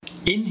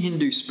In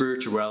Hindu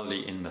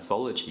spirituality and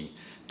mythology,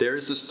 there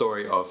is the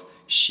story of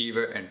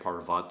Shiva and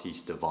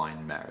Parvati's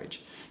divine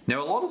marriage.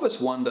 Now, a lot of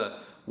us wonder,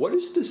 what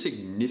is the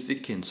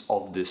significance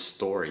of this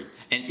story?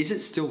 And is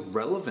it still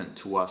relevant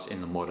to us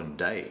in the modern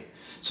day?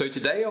 So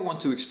today I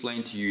want to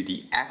explain to you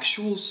the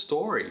actual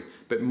story,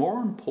 but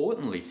more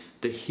importantly,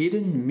 the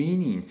hidden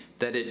meaning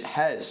that it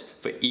has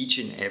for each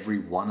and every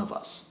one of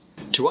us.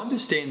 To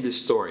understand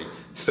this story,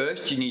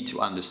 first you need to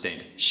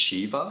understand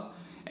Shiva,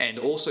 and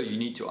also you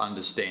need to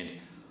understand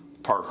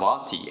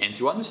Parvati. And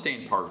to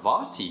understand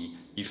Parvati,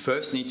 you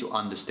first need to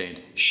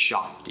understand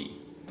Shakti.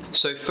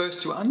 So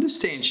first, to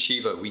understand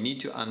Shiva, we need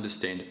to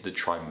understand the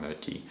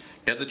Trimurti.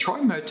 Now, the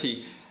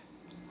Trimurti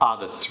are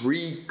the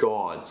three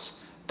gods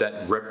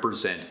that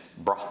represent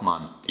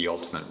Brahman, the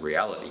ultimate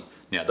reality.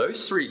 Now,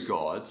 those three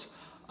gods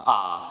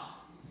are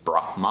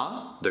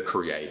Brahma, the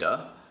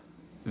creator,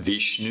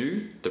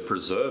 Vishnu, the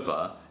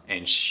preserver,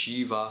 and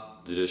Shiva,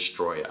 the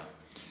destroyer.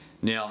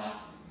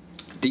 Now,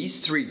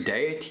 these three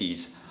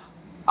deities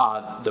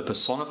are the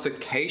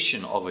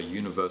personification of a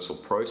universal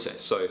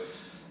process. So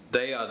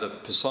they are the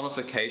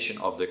personification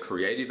of the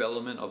creative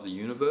element of the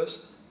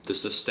universe, the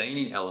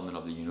sustaining element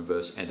of the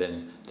universe, and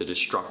then the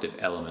destructive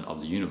element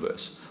of the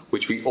universe,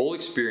 which we all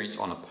experience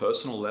on a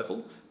personal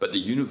level, but the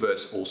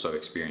universe also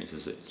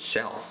experiences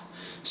itself.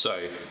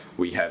 So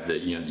we have the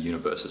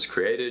universe is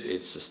created,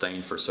 it's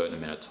sustained for a certain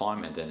amount of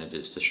time, and then it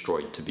is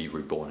destroyed to be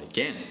reborn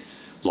again.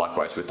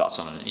 Likewise with us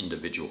on an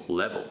individual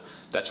level.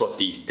 That's what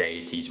these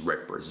deities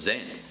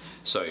represent.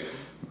 So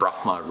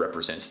Brahma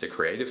represents the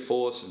creative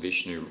force,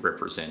 Vishnu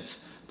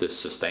represents the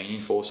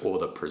sustaining force or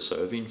the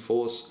preserving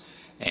force,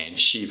 and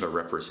Shiva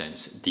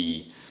represents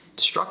the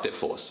destructive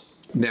force.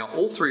 Now,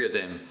 all three of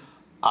them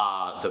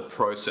are the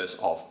process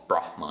of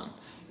Brahman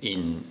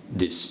in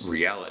this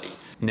reality.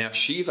 Now,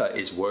 Shiva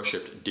is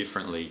worshipped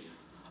differently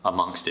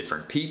amongst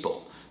different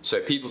people. So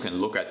people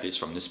can look at this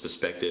from this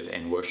perspective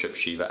and worship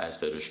Shiva as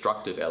the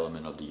destructive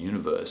element of the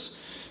universe,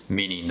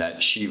 meaning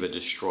that Shiva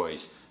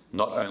destroys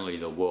not only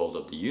the world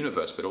of the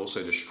universe, but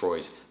also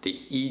destroys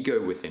the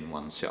ego within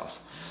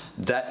oneself,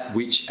 that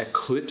which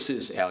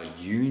eclipses our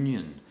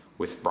union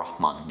with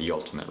Brahman, the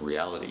ultimate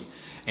reality.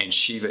 And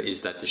Shiva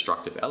is that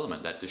destructive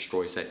element that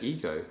destroys that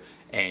ego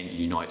and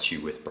unites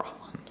you with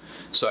Brahman.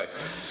 So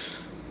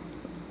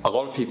a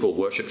lot of people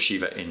worship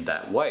Shiva in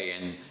that way,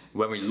 and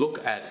when we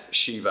look at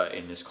Shiva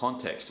in this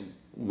context,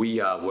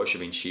 we are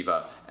worshipping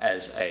Shiva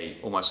as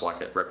almost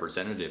like a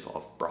representative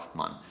of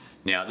Brahman.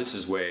 Now, this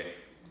is where,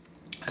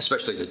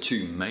 especially the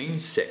two main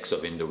sects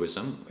of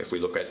Hinduism, if we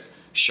look at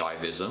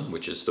Shaivism,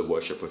 which is the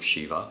worship of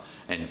Shiva,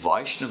 and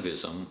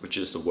Vaishnavism, which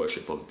is the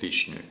worship of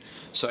Vishnu.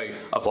 So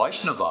a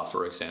Vaishnava,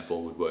 for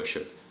example, would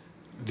worship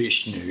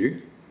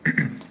Vishnu,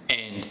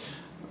 and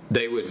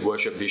they would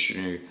worship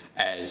Vishnu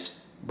as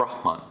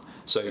Brahman.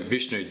 So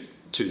Vishnu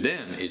to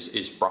them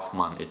is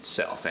Brahman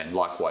itself, and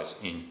likewise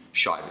in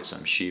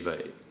Shaivism,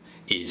 Shiva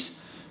is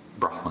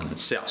Brahman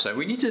itself. So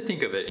we need to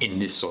think of it in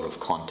this sort of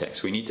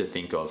context. We need to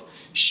think of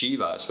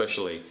Shiva,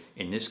 especially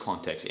in this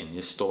context, in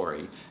this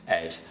story,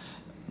 as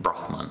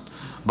Brahman.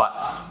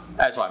 But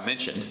as I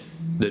mentioned,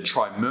 the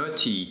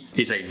Trimurti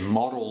is a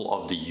model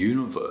of the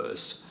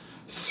universe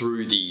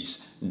through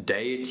these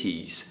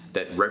deities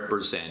that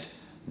represent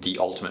the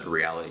ultimate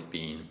reality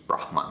being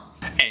Brahman.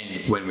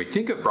 And when we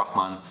think of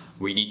Brahman,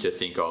 we need to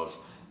think of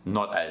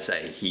not as a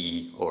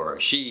he or a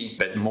she,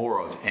 but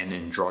more of an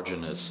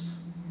androgynous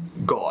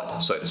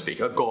god, so to speak,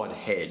 a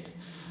godhead.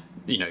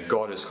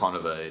 God is kind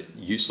of a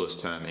useless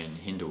term in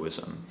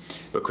Hinduism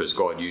because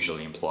God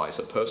usually implies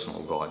a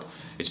personal God.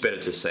 It's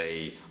better to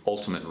say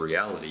ultimate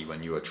reality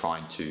when you are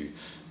trying to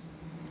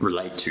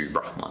relate to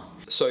Brahman.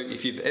 So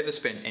if you've ever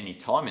spent any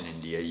time in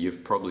India,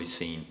 you've probably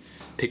seen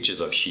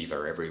pictures of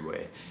Shiva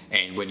everywhere.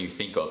 And when you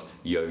think of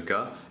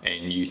yoga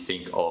and you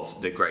think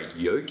of the great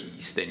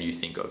yogis, then you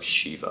think of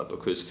Shiva,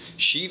 because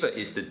Shiva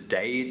is the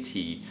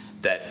deity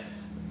that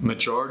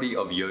majority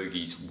of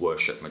yogis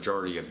worship,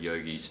 majority of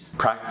yogis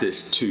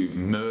practice to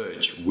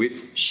merge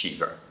with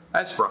Shiva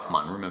as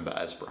Brahman, remember,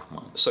 as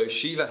Brahman. So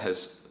Shiva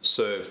has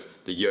served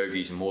the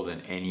yogis more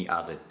than any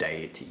other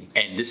deity.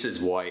 And this is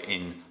why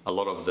in a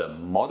lot of the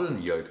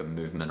modern yoga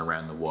movement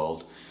around the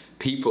world,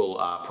 people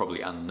are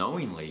probably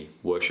unknowingly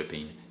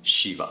worshipping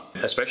Shiva,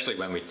 especially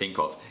when we think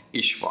of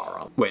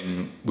Ishvara.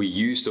 When we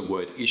use the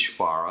word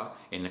Ishvara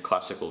in the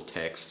classical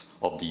text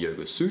of the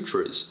Yoga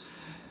Sutras,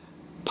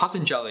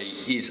 Patanjali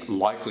is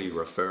likely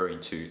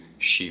referring to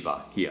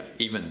Shiva here,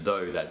 even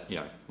though that,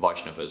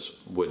 Vaishnavas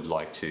would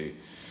like to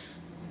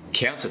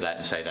counter that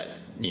and say that,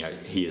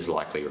 he is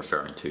likely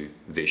referring to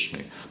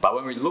Vishnu. But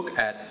when we look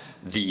at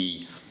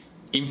the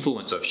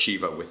influence of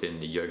Shiva within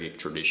the yogic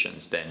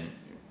traditions, then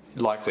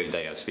likely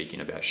they are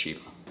speaking about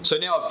Shiva. So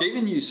now I've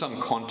given you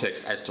some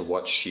context as to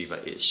what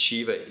Shiva is.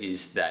 Shiva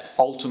is that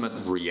ultimate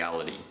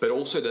reality, but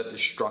also that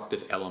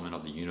destructive element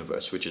of the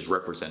universe, which is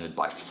represented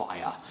by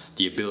fire,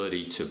 the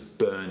ability to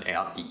burn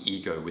out the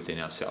ego within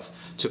ourselves,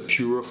 to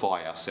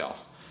purify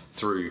ourselves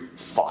through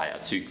fire,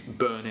 to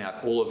burn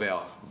out all of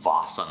our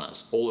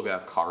vasanas, all of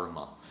our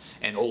karma,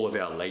 and all of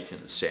our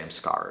latent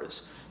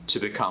samskaras, to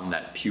become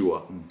that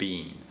pure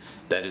being.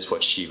 That is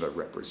what Shiva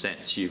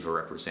represents. Shiva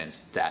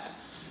represents that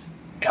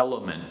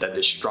element, that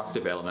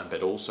destructive element,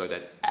 but also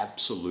that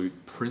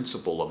absolute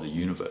principle of the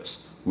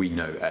universe we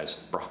know as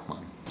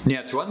Brahman.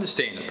 Now, to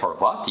understand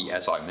Parvati,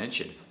 as I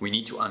mentioned, we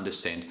need to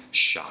understand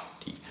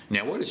Shakti.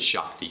 Now, what is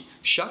Shakti?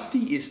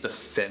 Shakti is the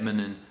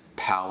feminine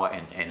power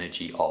and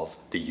energy of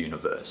the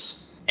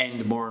universe.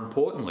 And more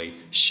importantly,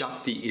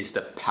 Shakti is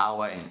the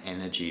power and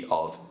energy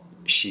of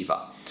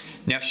Shiva.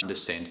 Now,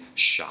 understand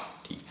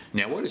Shakti.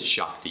 Now, what is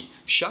Shakti?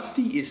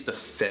 Shakti is the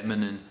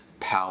feminine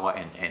power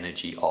and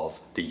energy of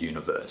the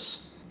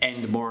universe.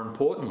 And more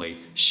importantly,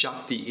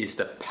 Shakti is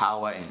the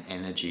power and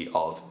energy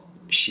of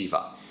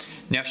Shiva.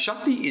 Now,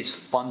 Shakti is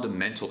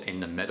fundamental in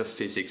the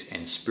metaphysics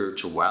and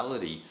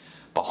spirituality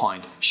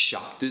behind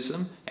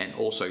Shaktism and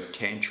also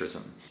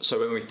Tantrism. So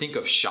when we think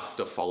of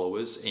Shakta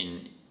followers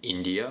in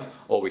India,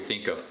 or we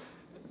think of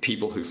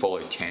people who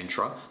follow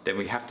Tantra, then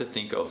we have to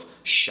think of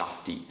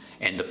Shakti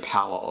and the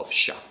power of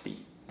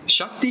Shakti.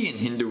 Shakti in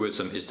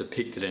Hinduism is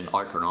depicted in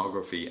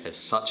iconography as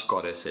such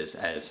goddesses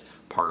as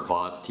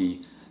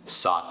Parvati,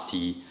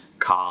 Sati,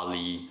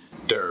 Kali,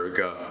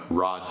 Durga,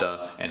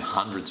 Radha, and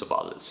hundreds of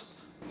others.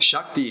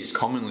 Shakti is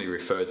commonly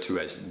referred to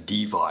as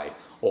Devi,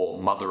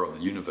 or Mother of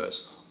the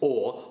Universe,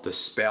 or the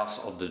spouse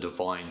of the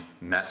divine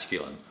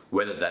masculine,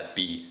 whether that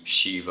be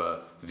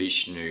Shiva,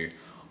 Vishnu,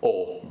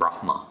 or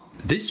Brahma.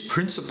 This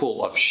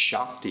principle of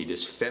Shakti,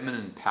 this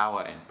feminine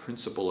power and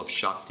principle of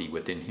Shakti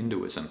within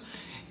Hinduism,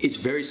 is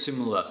very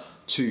similar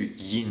to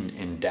Yin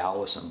in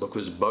Taoism,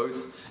 because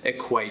both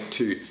equate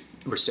to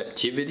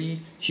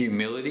receptivity,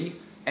 humility,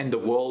 and the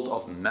world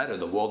of matter,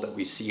 the world that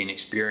we see and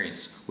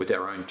experience with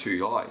our own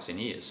two eyes and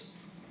ears.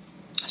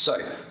 So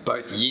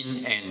both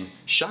Yin and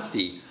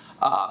Shakti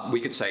are, we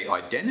could say,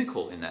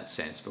 identical in that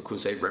sense,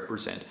 because they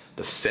represent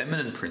the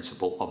feminine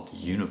principle of the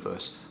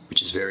universe,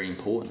 which is very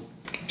important.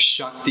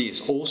 Shakti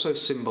is also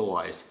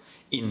symbolized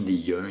in the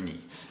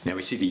yoni. Now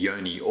we see the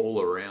yoni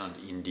all around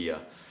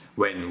India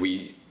when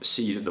we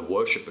see the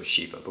worship of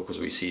Shiva, because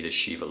we see the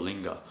Shiva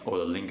Linga or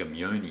the Lingam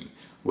Yoni,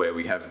 where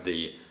we have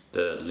the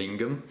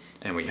lingam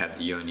and we have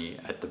the yoni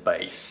at the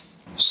base.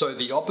 So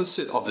the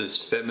opposite of this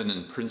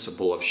feminine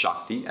principle of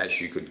Shakti, as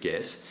you could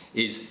guess,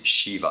 is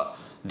Shiva,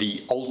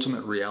 the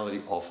ultimate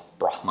reality of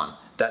Brahman,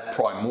 that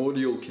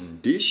primordial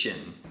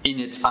condition in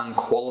its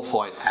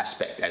unqualified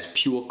aspect as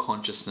pure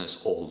consciousness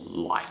or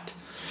light.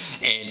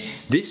 And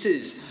this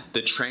is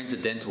the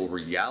transcendental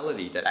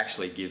reality that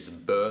actually gives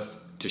birth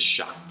to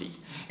Shakti.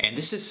 And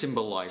this is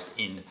symbolized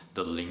in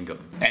the lingam.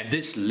 And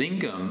this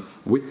lingam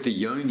with the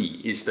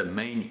yoni is the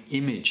main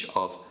image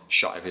of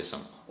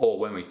Shaivism. Or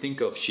when we think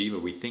of Shiva,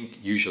 we think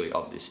usually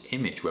of this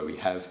image where we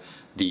have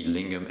the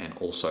lingam and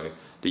also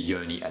the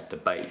yoni at the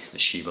base, the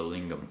Shiva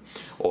lingam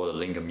or the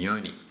lingam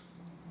yoni.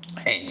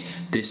 And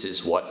this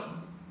is what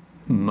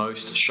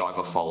most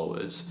Shaiva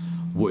followers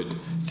would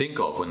think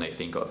of when they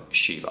think of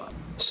Shiva.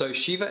 So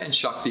Shiva and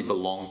Shakti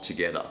belong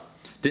together.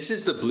 This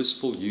is the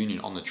blissful union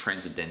on the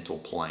transcendental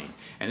plane.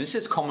 And this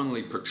is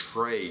commonly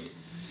portrayed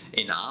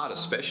in art,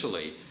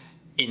 especially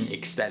in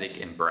ecstatic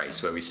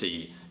embrace, where we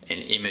see an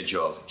image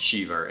of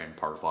Shiva and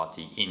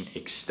Parvati in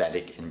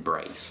ecstatic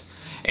embrace.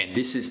 And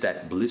this is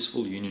that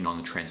blissful union on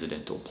the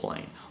transcendental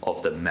plane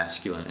of the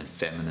masculine and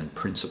feminine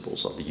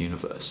principles of the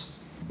universe.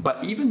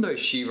 But even though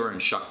Shiva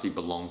and Shakti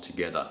belong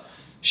together,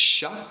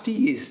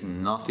 Shakti is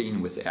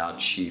nothing without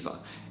Shiva.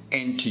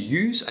 And to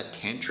use a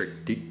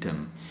tantric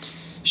dictum,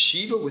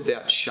 Shiva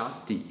without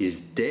Shakti is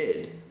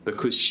dead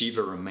because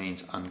Shiva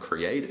remains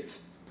uncreative.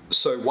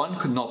 So one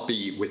could not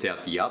be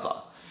without the other.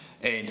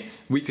 And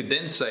we could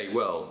then say,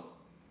 well,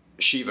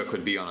 Shiva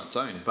could be on its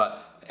own.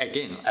 But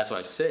again, as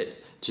I said,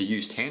 to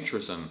use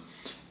Tantrism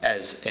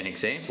as an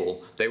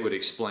example, they would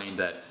explain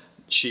that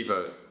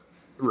Shiva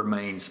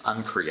remains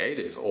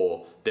uncreative,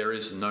 or there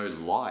is no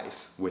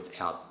life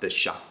without the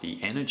Shakti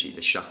energy,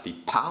 the Shakti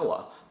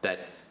power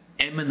that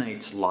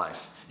emanates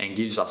life and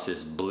gives us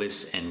this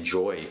bliss and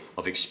joy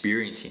of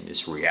experiencing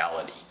this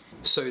reality.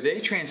 So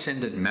their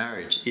transcendent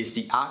marriage is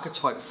the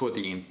archetype for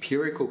the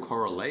empirical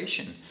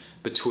correlation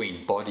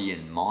between body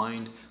and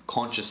mind,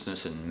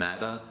 consciousness and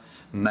matter,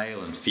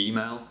 male and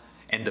female,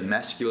 and the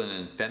masculine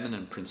and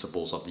feminine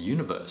principles of the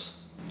universe.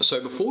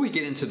 So before we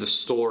get into the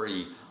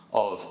story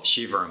of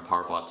Shiva and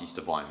Parvati's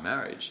divine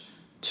marriage,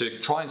 to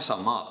try and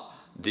sum up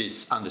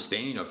this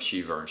understanding of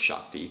Shiva and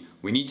Shakti,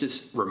 we need to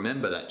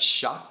remember that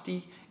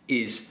Shakti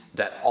is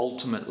that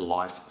ultimate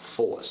life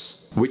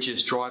force, which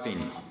is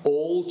driving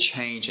all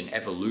change and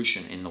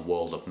evolution in the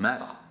world of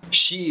matter.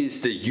 She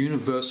is the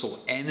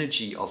universal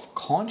energy of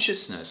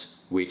consciousness,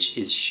 which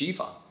is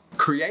Shiva.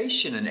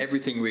 Creation and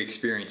everything we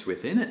experience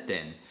within it,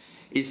 then,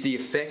 is the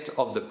effect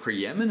of the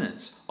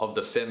preeminence of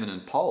the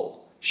feminine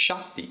pole,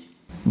 Shakti.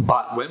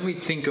 But when we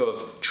think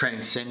of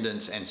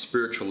transcendence and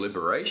spiritual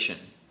liberation,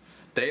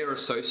 they are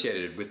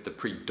associated with the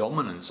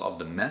predominance of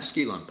the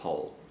masculine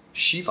pole,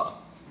 Shiva.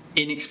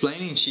 In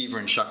explaining Shiva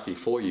and Shakti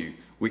for you,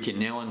 we can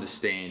now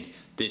understand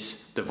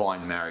this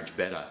divine marriage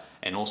better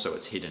and also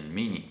its hidden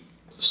meaning.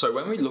 So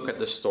when we look at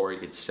the story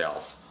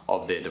itself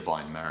of their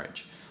divine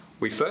marriage,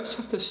 we first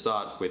have to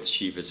start with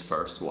Shiva's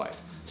first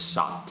wife,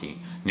 Sati.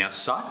 Now,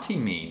 Sati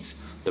means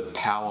the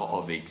power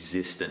of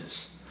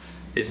existence.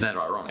 Isn't that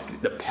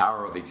ironic? The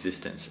power of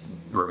existence.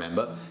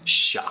 Remember,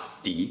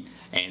 Shakti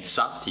and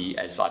Sati,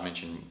 as I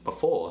mentioned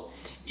before,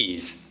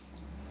 is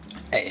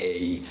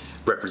a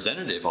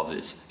representative of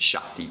this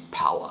Shakti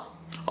power,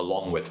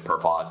 along with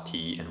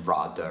Parvati and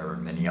Radha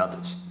and many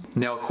others.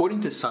 Now,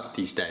 according to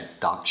Sati's dad,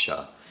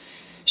 Daksha,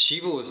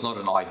 Shiva was not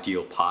an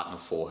ideal partner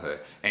for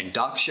her, and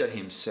Daksha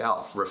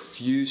himself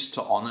refused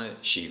to honor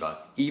Shiva,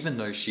 even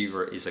though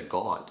Shiva is a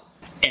god.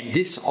 And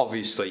this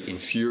obviously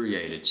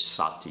infuriated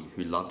Sati,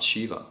 who loved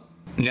Shiva.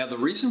 Now, the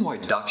reason why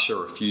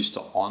Daksha refused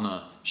to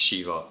honor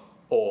Shiva,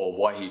 or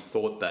why he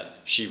thought that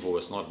Shiva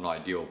was not an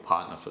ideal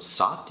partner for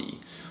Sati,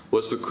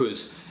 was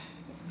because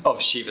of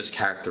Shiva's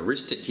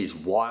characteristic, his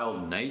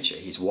wild nature,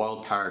 his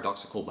wild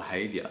paradoxical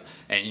behavior.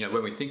 And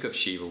when we think of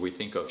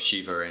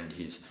Shiva and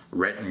his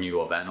retinue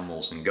of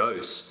animals and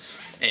ghosts,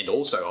 and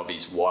also of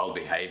his wild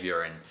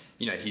behavior and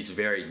his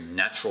very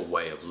natural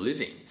way of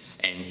living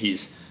and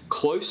his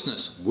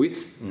closeness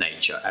with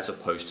nature as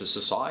opposed to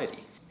society.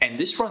 And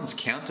this runs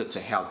counter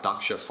to how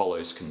Daksha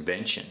follows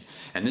convention,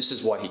 and this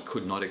is why he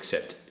could not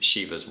accept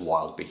Shiva's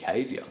wild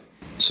behavior.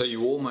 So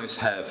you almost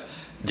have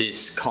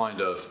this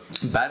kind of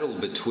battle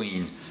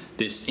between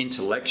this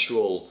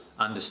intellectual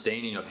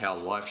understanding of how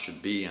life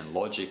should be and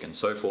logic and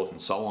so forth and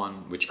so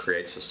on, which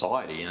creates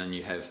society, and then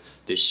you have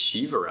this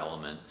Shiva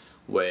element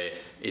where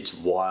it's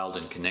wild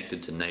and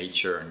connected to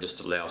nature and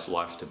just allows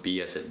life to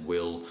be as it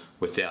will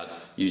without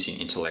using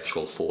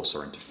intellectual force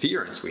or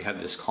interference. We have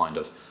this kind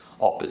of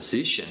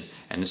opposition,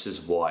 and this is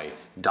why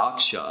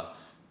Daksha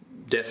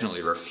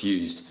definitely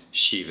refused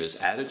Shiva's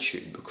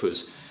attitude,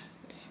 because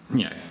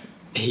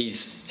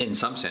he's in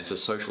some sense a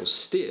social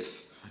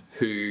stiff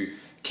who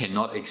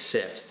cannot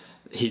accept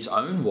his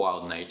own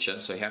wild nature,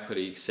 so how could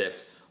he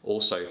accept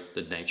also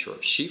the nature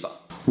of Shiva?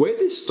 Where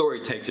this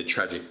story takes a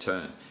tragic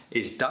turn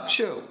is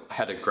Daksha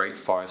had a great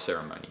fire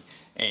ceremony,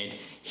 and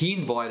he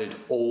invited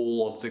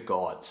all of the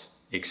gods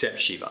except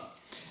Shiva.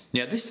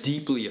 Now, this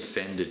deeply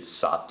offended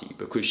Sati,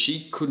 because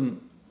she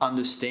couldn't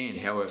understand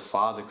how her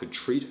father could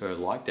treat her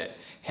like that.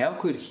 How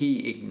could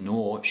he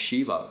ignore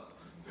Shiva,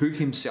 who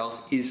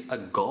himself is a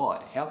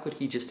god? How could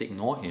he just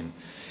ignore him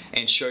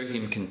and show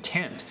him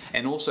contempt,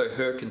 and also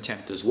her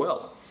contempt as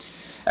well?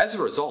 As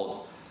a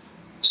result,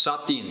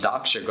 Sati and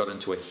Daksha got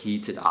into a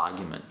heated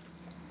argument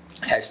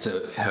as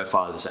to her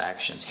father's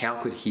actions. How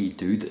could he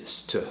do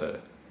this to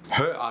her?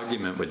 Her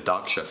argument with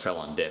Daksha fell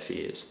on deaf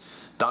ears.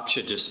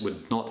 Daksha just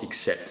would not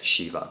accept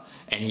Shiva,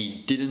 and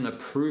he didn't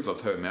approve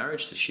of her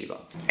marriage to Shiva.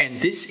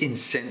 And this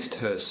incensed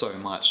her so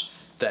much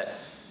that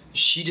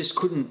she just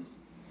couldn't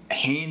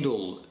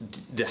handle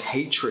the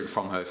hatred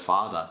from her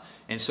father,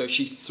 and so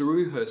she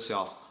threw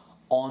herself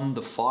on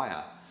the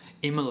fire,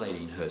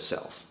 immolating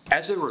herself.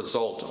 As a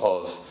result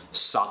of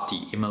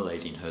Sati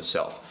immolating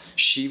herself,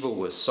 Shiva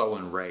was so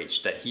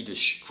enraged that he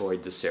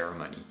destroyed the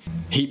ceremony.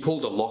 He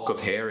pulled a lock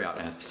of hair out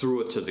and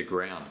threw it to the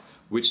ground,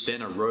 which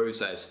then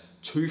arose as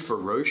two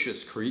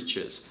ferocious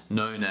creatures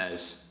known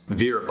as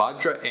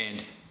Virabhadra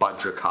and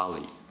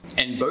Bhadrakali.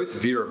 And both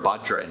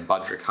Virabhadra and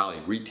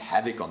Bhadrakali wreaked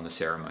havoc on the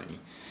ceremony.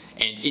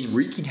 And in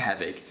wreaking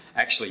havoc,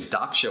 actually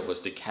Daksha was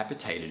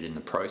decapitated in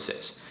the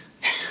process,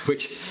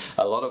 which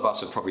a lot of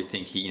us would probably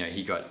think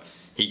he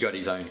got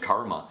his own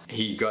karma.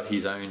 He got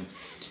his own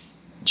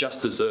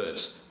just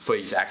deserves for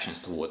his actions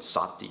towards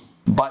Sati.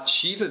 But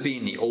Shiva,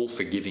 being the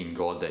all-forgiving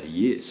god that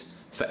he is,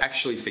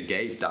 actually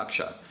forgave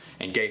Daksha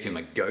and gave him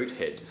a goat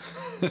head.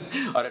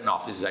 I don't know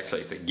if this is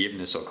actually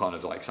forgiveness or kind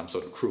of like some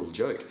sort of cruel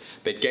joke,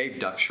 but gave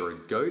Daksha a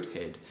goat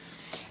head.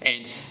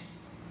 And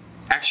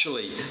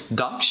actually,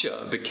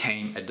 Daksha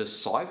became a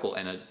disciple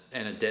and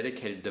a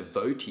dedicated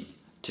devotee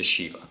to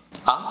Shiva.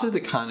 After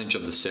the carnage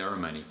of the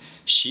ceremony,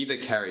 Shiva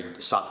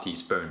carried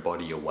Sati's burned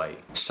body away.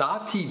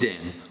 Sati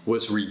then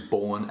was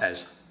reborn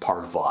as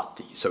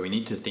Parvati. So we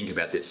need to think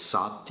about this.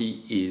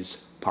 Sati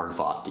is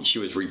Parvati. She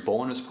was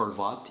reborn as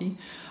Parvati,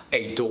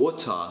 a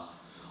daughter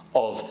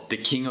of the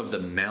king of the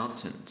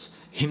mountains,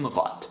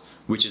 Himavat,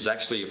 which is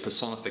actually a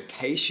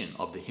personification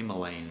of the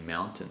Himalayan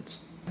mountains.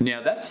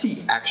 Now, that's the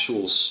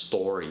actual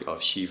story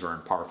of Shiva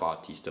and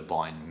Parvati's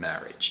divine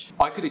marriage.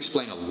 I could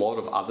explain a lot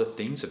of other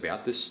things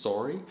about this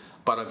story,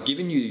 but I've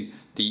given you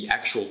the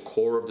actual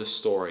core of the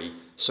story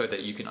so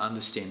that you can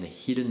understand the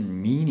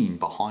hidden meaning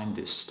behind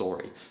this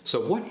story.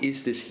 So what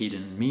is this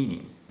hidden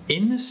meaning?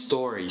 In this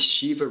story,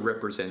 Shiva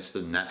represents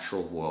the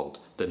natural world,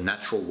 the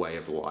natural way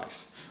of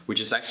life, which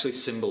is actually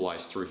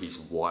symbolized through his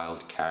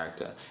wild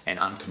character and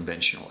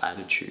unconventional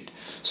attitude.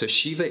 So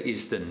Shiva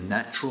is the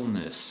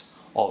naturalness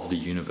of the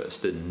universe,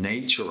 the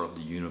nature of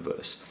the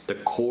universe, the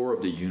core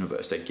of the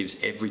universe that gives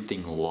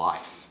everything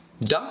life.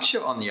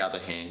 Daksha, on the other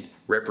hand,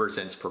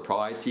 represents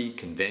propriety,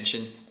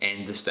 convention,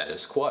 and the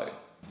status quo.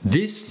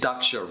 This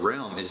Daksha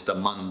realm is the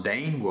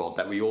mundane world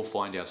that we all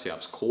find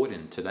ourselves caught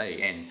in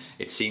today, and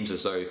it seems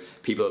as though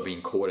people have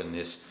been caught in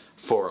this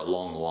for a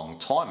long, long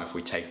time if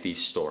we take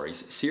these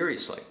stories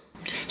seriously.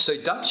 So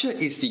Daksha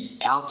is the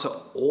outer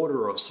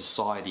order of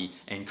society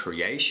and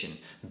creation,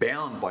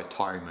 bound by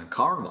time and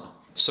karma.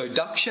 So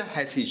Daksha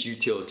has his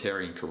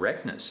utilitarian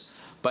correctness,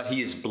 but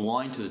he is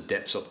blind to the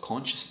depths of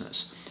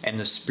consciousness and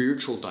the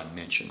spiritual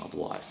dimension of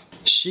life.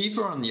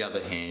 Shiva, on the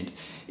other hand,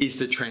 is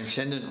the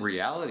transcendent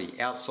reality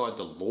outside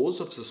the laws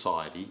of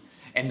society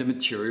and the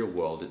material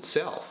world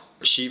itself.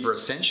 Shiva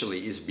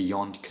essentially is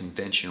beyond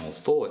conventional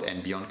thought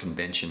and beyond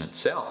convention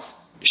itself.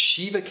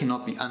 Shiva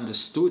cannot be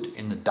understood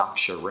in the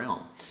Daksha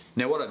realm.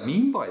 Now, what I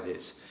mean by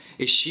this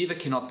is Shiva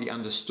cannot be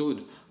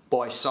understood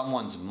by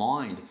someone's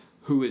mind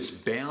who is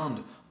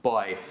bound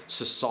by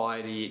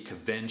society,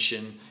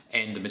 convention,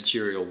 and the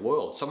material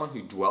world. Someone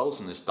who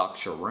dwells in this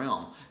Daksha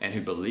realm and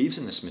who believes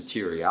in this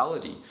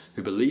materiality,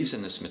 who believes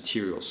in this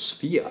material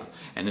sphere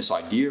and this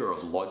idea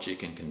of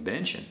logic and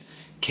convention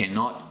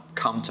cannot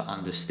come to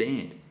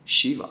understand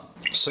Shiva.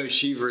 So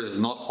Shiva is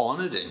not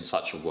honored in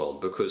such a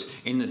world because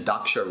in the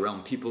Daksha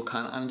realm, people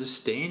can't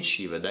understand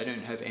Shiva. They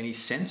don't have any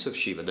sense of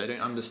Shiva. They don't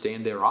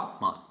understand their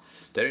Atman.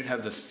 They don't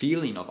have the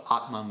feeling of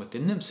Atman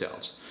within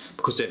themselves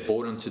because they're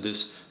brought into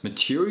this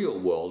material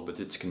world with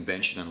its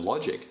convention and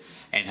logic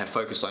and have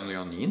focused only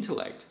on the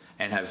intellect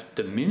and have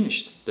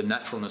diminished the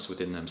naturalness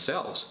within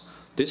themselves.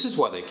 This is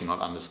why they cannot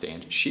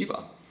understand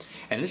Shiva.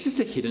 And this is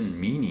the hidden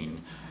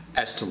meaning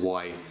as to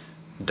why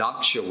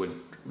Daksha would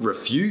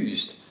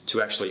refused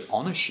to actually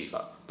honor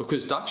Shiva,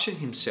 because Daksha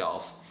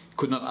himself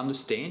could not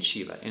understand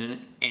Shiva and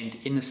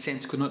in a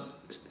sense could not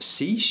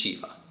see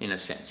Shiva in a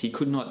sense. He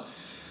could not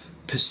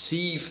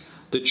perceive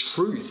the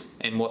truth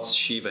in what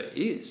Shiva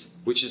is,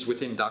 which is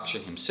within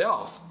Daksha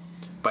himself,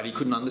 but he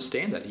couldn't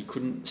understand that. He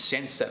couldn't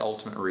sense that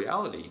ultimate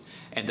reality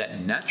and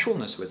that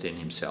naturalness within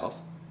himself,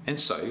 and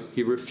so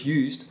he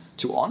refused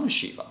to honor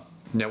Shiva.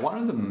 Now, one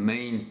of the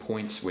main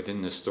points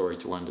within this story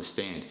to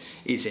understand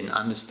is in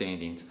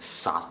understanding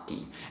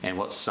Sati and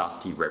what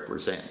Sati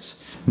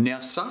represents.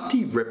 Now,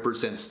 Sati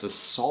represents the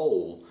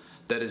soul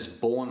that is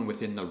born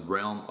within the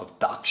realm of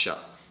Daksha,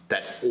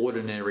 that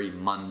ordinary,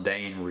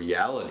 mundane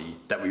reality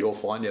that we all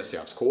find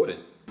ourselves caught in.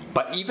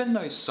 But even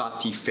though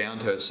Sati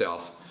found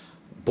herself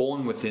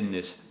born within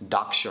this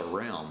Daksha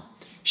realm,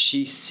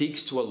 she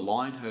seeks to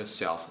align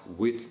herself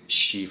with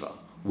Shiva,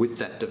 with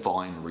that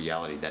divine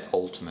reality, that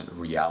ultimate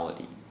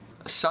reality.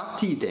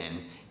 Sati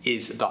then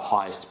is the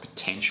highest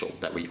potential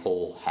that we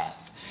all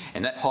have.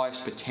 And that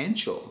highest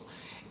potential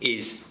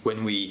is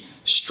when we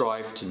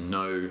strive to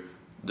know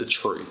the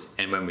truth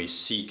and when we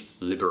seek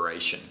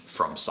liberation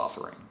from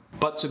suffering.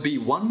 But to be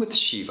one with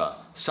Shiva,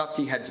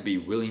 Sati had to be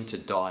willing to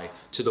die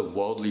to the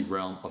worldly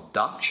realm of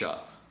Daksha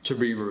to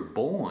be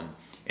reborn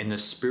in the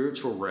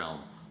spiritual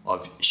realm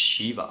of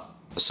Shiva.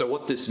 So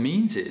what this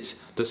means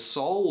is the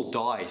soul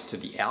dies to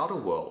the outer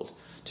world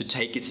to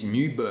take its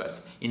new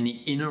birth in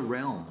the inner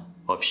realm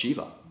of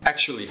Shiva.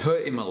 Actually, her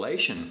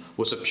immolation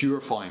was a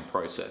purifying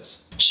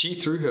process. She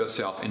threw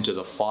herself into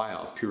the fire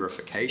of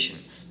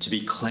purification to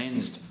be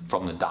cleansed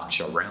from the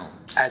Daksha realm.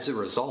 As a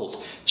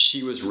result,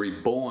 she was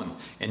reborn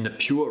in the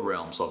pure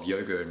realms of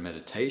yoga and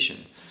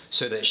meditation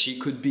so that she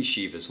could be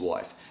Shiva's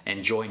wife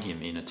and join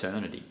him in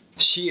eternity.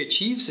 She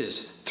achieves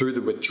this through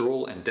the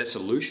withdrawal and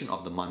dissolution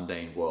of the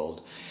mundane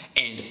world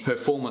and her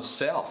former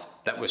self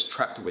that was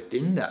trapped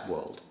within that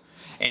world.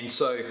 And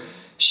so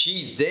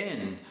she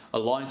then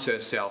aligns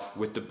herself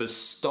with the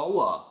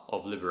bestower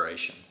of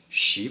liberation,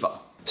 Shiva.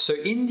 So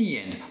in the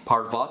end,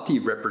 Parvati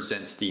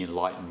represents the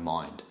enlightened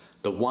mind,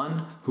 the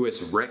one who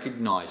has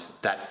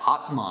recognized that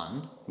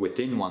Atman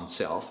within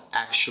oneself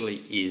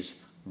actually is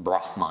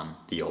Brahman,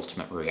 the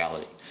ultimate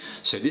reality.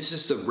 So this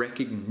is the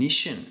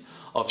recognition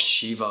of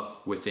Shiva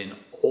within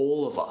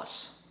all of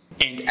us.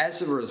 And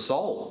as a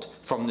result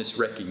from this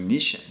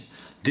recognition,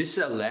 this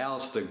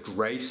allows the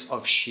grace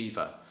of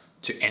Shiva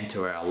to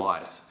enter our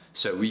life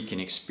so we can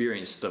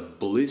experience the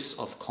bliss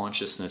of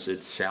consciousness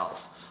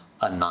itself,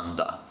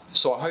 Ananda.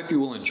 So I hope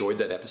you all enjoyed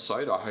that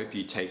episode. I hope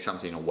you take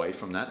something away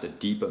from that, the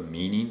deeper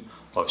meaning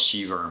of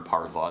Shiva and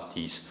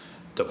Parvati's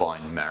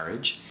divine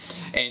marriage.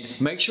 And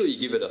make sure you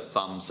give it a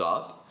thumbs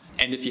up.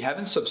 And if you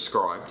haven't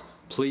subscribed,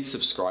 please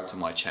subscribe to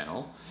my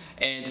channel.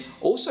 And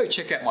also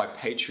check out my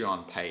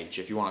Patreon page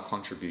if you want to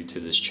contribute to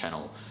this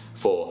channel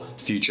for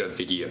future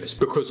videos,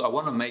 because I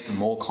want to make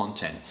more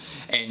content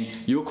and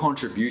your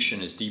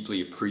contribution is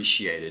deeply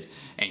appreciated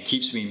and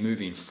keeps me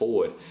moving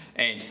forward,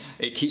 and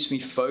it keeps me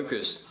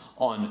focused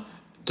on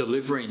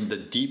delivering the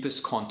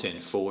deepest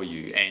content for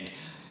you. And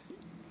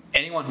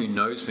anyone who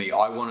knows me,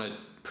 I want to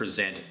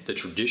present the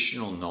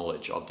traditional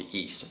knowledge of the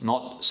East,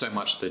 not so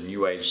much the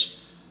New Age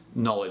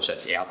knowledge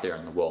that's out there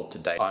in the world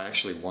today. I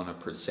actually want to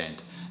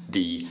present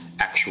the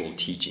actual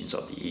teachings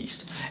of the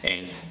East,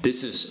 and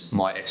this is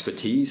my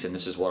expertise, and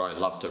this is what I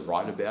love to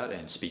write about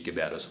and speak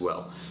about as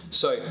well.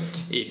 So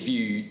if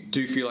you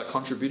do feel like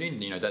contributing,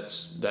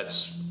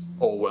 that's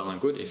all well and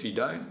good. If you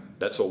don't,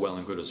 that's all well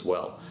and good as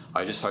well.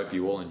 I just hope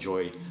you all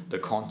enjoy the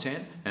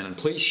content, and then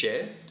please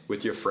share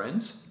with your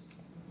friends.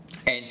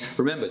 And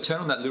remember,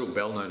 turn on that little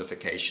bell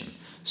notification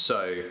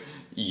so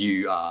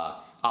you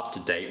are up to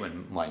date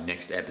when my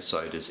next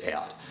episode is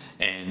out.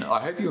 And I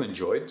hope you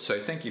enjoyed,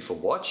 so thank you for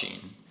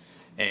watching.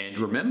 And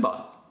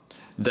remember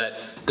that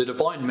the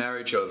divine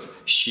marriage of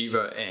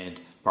Shiva and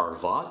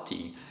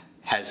Parvati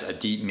has a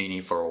deep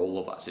meaning for all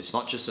of us. It's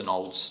not just an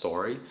old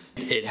story.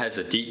 It has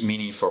a deep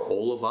meaning for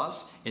all of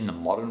us in the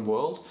modern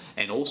world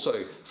and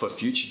also for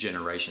future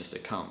generations to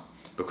come,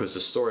 because the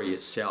story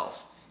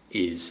itself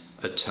is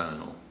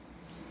eternal.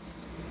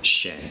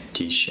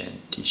 Shanti,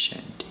 Shanti,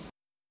 Shanti.